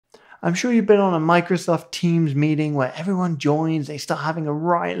I'm sure you've been on a Microsoft Teams meeting where everyone joins, they start having a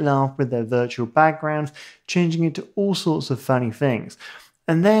right laugh with their virtual backgrounds, changing it to all sorts of funny things.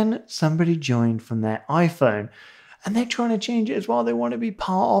 And then somebody joined from their iPhone and they're trying to change it as well. They want to be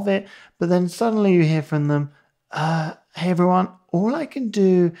part of it. But then suddenly you hear from them, hey everyone, all I can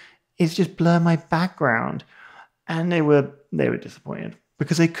do is just blur my background. And they were disappointed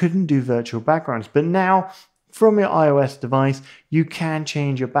because they couldn't do virtual backgrounds. But now from your iOS device, you can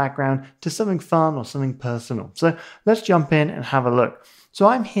change your background to something fun or something personal. So let's jump in and have a look. So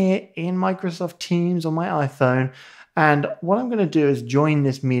I'm here in Microsoft Teams on my iPhone. And what I'm going to do is join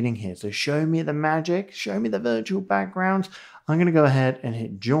this meeting here. So show me the magic, show me the virtual backgrounds. I'm going to go ahead and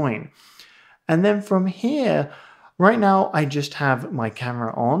hit join. And then from here, right now I just have my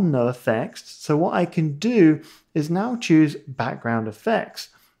camera on, no effects. So what I can do is now choose background effects.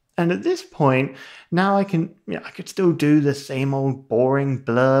 And at this point, now I could still do the same old boring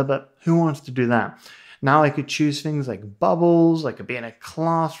blur, but who wants to do that? Now I could choose things like bubbles, I could be in a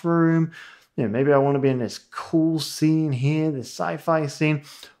classroom. Maybe I want to be in this cool scene here, this sci-fi scene,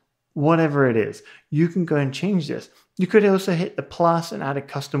 whatever it is. You can go and change this. You could also hit the plus and add a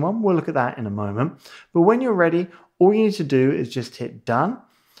custom one. We'll look at that in a moment. But when you're ready, all you need to do is just hit done.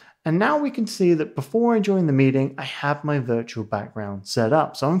 And now we can see that before I join the meeting, I have my virtual background set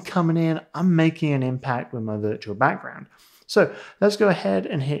up. So I'm coming in, I'm making an impact with my virtual background. So let's go ahead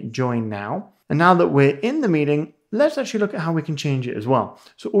and hit join now. And now that we're in the meeting, let's actually look at how we can change it as well.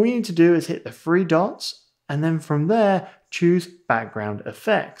 So all you need to do is hit the three dots, and then from there, choose background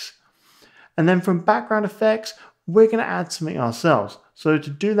effects. And then from background effects, we're going to add something ourselves. So to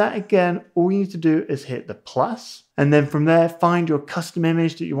do that again, all you need to do is hit the plus, and then from there, find your custom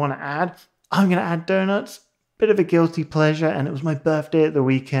image that you want to add. I'm going to add donuts, bit of a guilty pleasure, and it was my birthday at the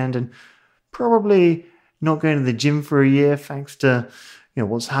weekend, and probably not going to the gym for a year thanks to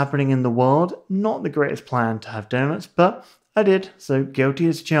what's happening in the world. Not the greatest plan to have donuts, but I did, so guilty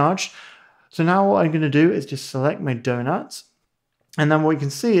as charged. So now what I'm going to do is just select my donuts, and then what you can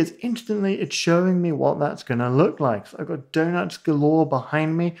see is instantly it's showing me what that's going to look like. So I've got donuts galore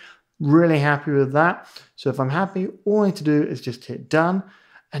behind me, really happy with that. So if I'm happy, all I need to do is just hit done,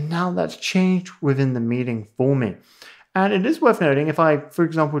 and now that's changed within the meeting for me. And it is worth noting, if I, for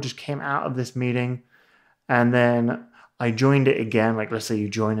example, just came out of this meeting and then I joined it again, like let's say you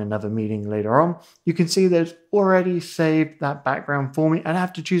join another meeting later on, you can see that it's already saved that background for me. I don't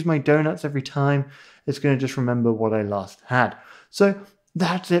have to choose my donuts every time. It's going to just remember what I last had. So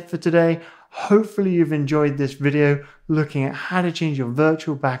that's it for today. Hopefully you've enjoyed this video looking at how to change your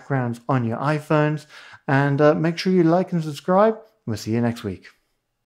virtual backgrounds on your iPhones. And make sure you like and subscribe. We'll see you next week.